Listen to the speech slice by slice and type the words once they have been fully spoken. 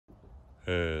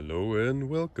Hello and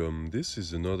welcome. This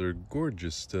is another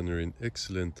gorgeous tenor in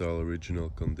excellent dial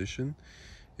original condition.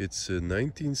 It's a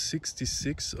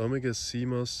 1966 Omega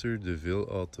Seamaster De Ville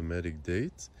automatic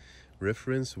date,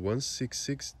 reference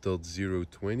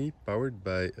 166.020, powered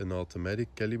by an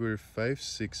automatic caliber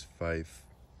 565.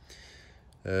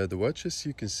 The watch, as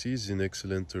you can see, is in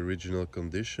excellent original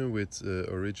condition with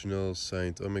original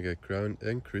signed Omega crown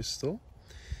and crystal.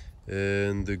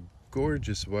 And the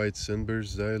gorgeous white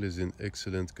sunburst dial is in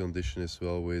excellent condition as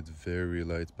well with very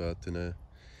light patina.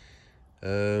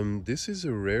 This is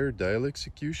a rare dial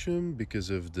execution because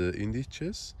of the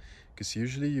indices, because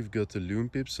usually you've got the lume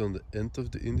pips on the end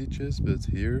of the indices, but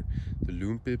here the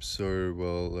lume pips are,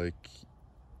 well, like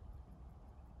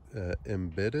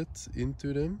embedded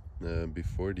into them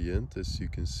before the end, as you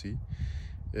can see,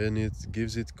 and it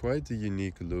gives it quite a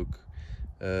unique look.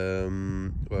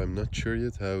 Well, I'm not sure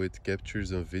yet how it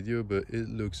captures on video, but it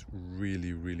looks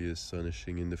really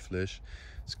astonishing in the flesh.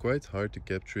 It's quite hard to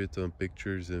capture it on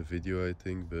pictures and video, I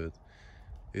think, but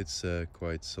it's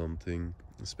quite something.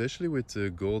 Especially with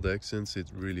the gold accents, it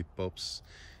really pops.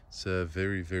 It's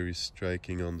very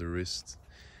striking on the wrist.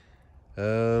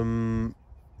 The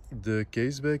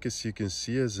case back, as you can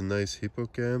see, has a nice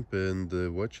hippocamp, and the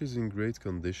watch is in great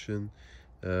condition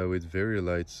with very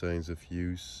light signs of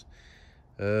use.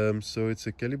 So it's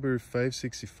a caliber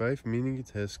 565, meaning it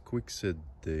has quick set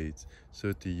date.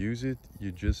 So to use it,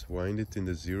 you just wind it in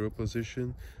the 0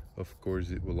 position. Of course,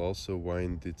 it will also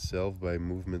wind itself by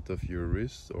movement of your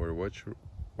wrist or watch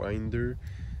winder.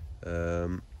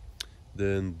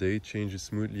 Then date changes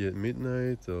smoothly at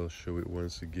midnight. I'll show it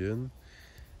once again.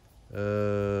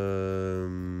 There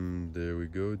we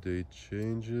go, date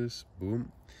changes,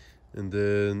 boom. And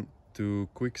then to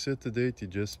quick set the date, you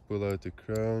just pull out the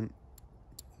crown,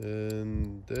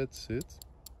 and that's it.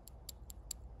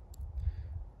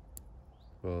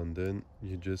 Well, and then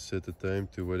you just set the time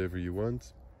to whatever you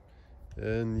want,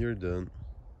 and you're done.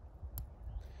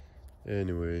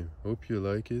 Anyway, hope you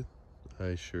like it.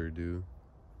 I sure do.